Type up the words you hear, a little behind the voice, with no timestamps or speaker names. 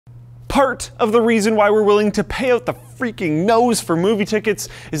Part of the reason why we're willing to pay out the freaking nose for movie tickets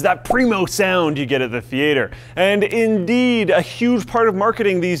is that primo sound you get at the theater. And indeed, a huge part of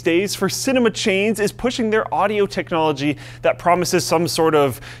marketing these days for cinema chains is pushing their audio technology that promises some sort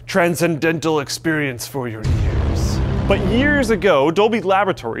of transcendental experience for your ears. But years ago, Dolby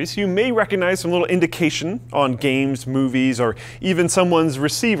Laboratories, who you may recognize from a little indication on games, movies, or even someone's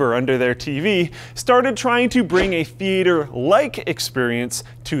receiver under their TV, started trying to bring a theater-like experience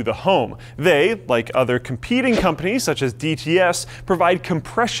to the home. They, like other competing companies such as DTS, provide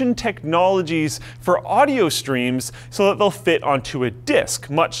compression technologies for audio streams so that they'll fit onto a disc,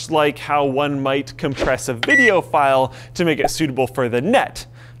 much like how one might compress a video file to make it suitable for the net.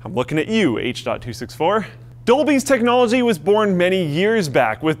 I'm looking at you, H.264. Dolby's technology was born many years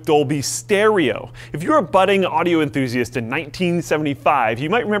back with Dolby Stereo. If you're a budding audio enthusiast in 1975,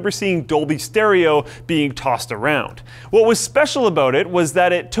 you might remember seeing Dolby Stereo being tossed around. What was special about it was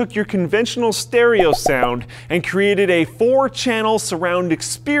that it took your conventional stereo sound and created a 4-channel surround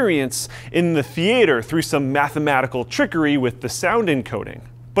experience in the theater through some mathematical trickery with the sound encoding.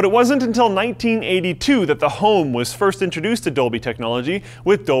 But it wasn't until 1982 that the home was first introduced to Dolby technology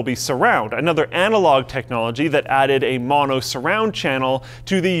with Dolby Surround, another analog technology that added a mono surround channel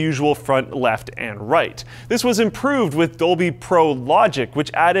to the usual front, left, and right. This was improved with Dolby Pro Logic,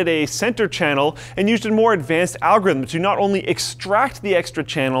 which added a center channel and used a more advanced algorithm to not only extract the extra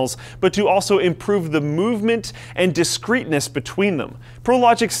channels, but to also improve the movement and discreteness between them. Pro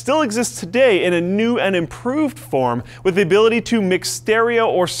Logic still exists today in a new and improved form with the ability to mix stereo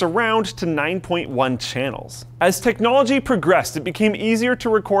or surround to 9.1 channels. As technology progressed, it became easier to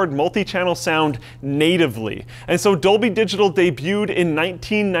record multi-channel sound natively, and so Dolby Digital debuted in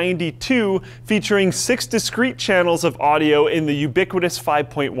 1992 featuring 6 discrete channels of audio in the ubiquitous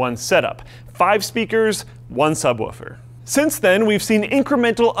 5.1 setup, 5 speakers, 1 subwoofer. Since then, we've seen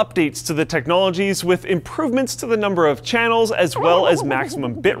incremental updates to the technologies with improvements to the number of channels as well as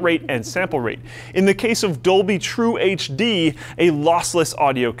maximum bitrate and sample rate. In the case of Dolby True HD, a lossless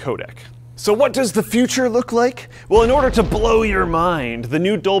audio codec. So what does the future look like? Well, in order to blow your mind, the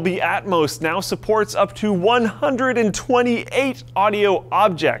new Dolby Atmos now supports up to 128 audio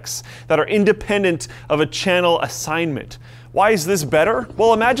objects that are independent of a channel assignment. Why is this better?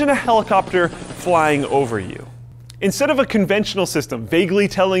 Well, imagine a helicopter flying over you. Instead of a conventional system vaguely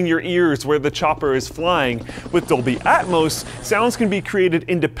telling your ears where the chopper is flying, with Dolby Atmos, sounds can be created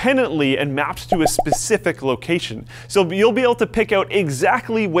independently and mapped to a specific location. So you'll be able to pick out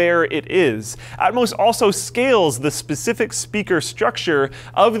exactly where it is. Atmos also scales the specific speaker structure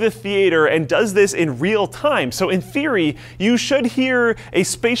of the theater and does this in real time. So in theory, you should hear a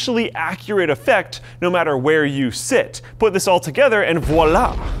spatially accurate effect no matter where you sit. Put this all together and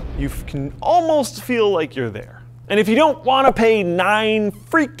voila, you can almost feel like you're there. And if you don't want to pay $9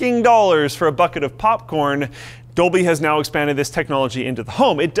 freaking for a bucket of popcorn, Dolby has now expanded this technology into the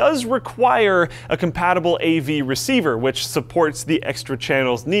home. It does require a compatible AV receiver, which supports the extra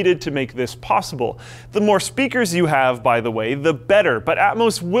channels needed to make this possible. The more speakers you have, by the way, the better, but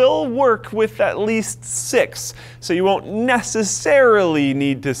Atmos will work with at least 6, so you won't necessarily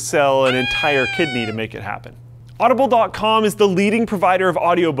need to sell an entire kidney to make it happen. Audible.com is the leading provider of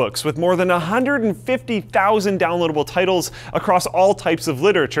audiobooks with more than 150,000 downloadable titles across all types of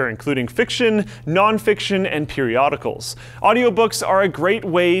literature, including fiction, nonfiction, and periodicals. Audiobooks are a great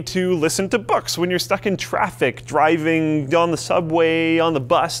way to listen to books when you're stuck in traffic, driving on the subway, on the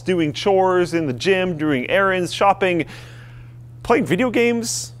bus, doing chores, in the gym, doing errands, shopping, playing video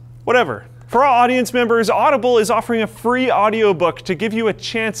games, whatever. For our audience members, Audible is offering a free audiobook to give you a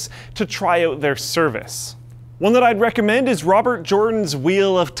chance to try out their service. One that I'd recommend is Robert Jordan's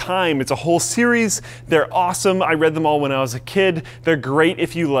Wheel of Time. It's a whole series. They're awesome. I read them all when I was a kid. They're great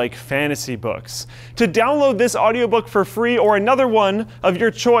if you like fantasy books. To download this audiobook for free or another one of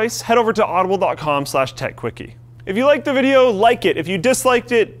your choice, head over to audible.com/techquickie. If you liked the video, like it. If you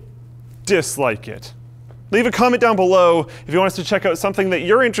disliked it, dislike it. Leave a comment down below if you want us to check out something that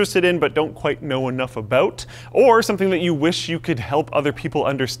you're interested in but don't quite know enough about, or something that you wish you could help other people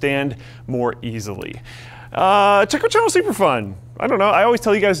understand more easily. Check out Channel Super Fun. I don't know, I always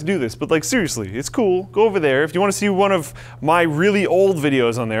tell you guys to do this, but like seriously, it's cool. Go over there. If you want to see one of my really old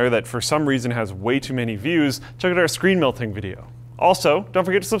videos on there that for some reason has way too many views, check out our screen melting video. Also, don't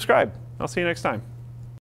forget to subscribe. I'll see you next time.